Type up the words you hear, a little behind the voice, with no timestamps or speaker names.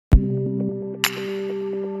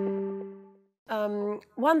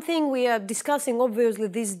one thing we are discussing obviously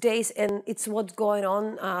these days, and it's what's going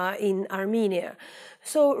on in Armenia.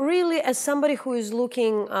 So really, as somebody who is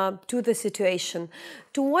looking to the situation,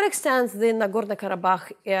 to what extent the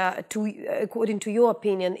Nagorno-Karabakh, according to your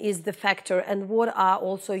opinion, is the factor, and what are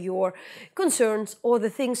also your concerns or the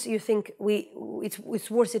things you think it's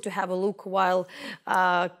worth it to have a look while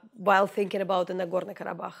thinking about the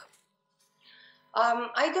Nagorno-Karabakh?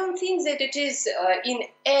 I don't think that it is in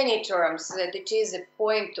any terms that it is a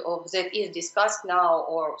point that is discussed now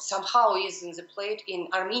or somehow is in the plate in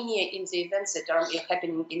Armenia in the events that are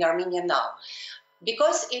happening in Armenia now.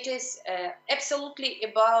 Because it is absolutely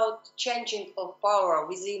about changing of power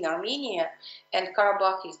within Armenia, and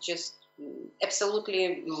Karabakh is just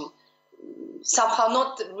absolutely somehow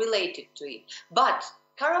not related to it. But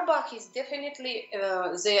Karabakh is definitely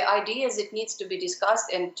the idea that needs to be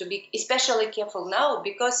discussed and to be especially careful now,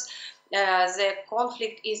 because the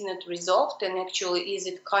conflict is not resolved, and actually is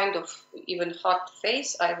it kind of even hot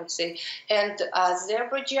phase, I would say. And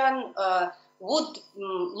Azerbaijan would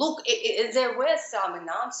look, there were some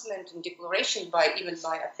announcement and declaration even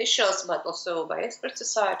by officials, but also by expert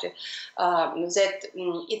society, that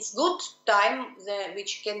it's good time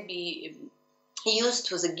which can be used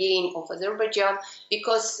for the gain of Azerbaijan,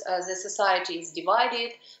 because the society is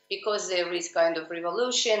divided, because there is kind of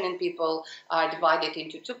revolution and people are divided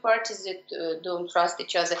into two parties that don't trust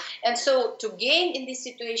each other. And so to gain in this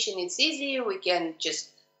situation, it's easier. We can just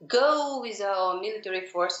go with our military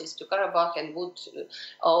forces to Karabakh and would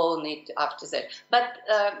own it after that. But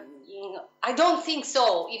I don't think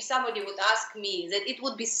so. If somebody would ask me, that it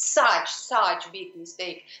would be such big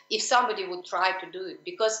mistake if somebody would try to do it,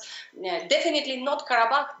 because definitely not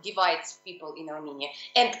Karabakh divides people in Armenia,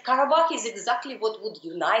 and Karabakh is exactly what would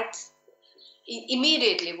unite,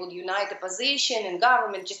 immediately would unite opposition and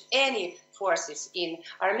government, just any forces in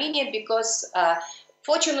Armenia, because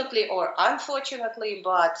fortunately or unfortunately,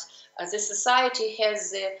 but the society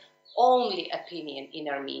has the only opinion in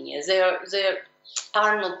Armenia. There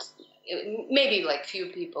are not, maybe like few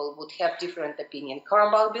people would have different opinion.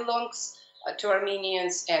 Karabakh belongs to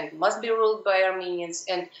Armenians and must be ruled by Armenians,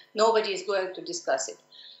 and nobody is going to discuss it.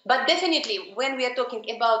 But definitely, when we are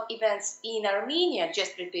talking about events in Armenia,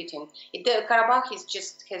 just repeating, the Karabakh is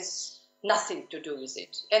just has nothing to do with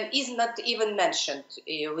it, and is not even mentioned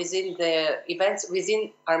within the events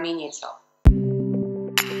within Armenia itself.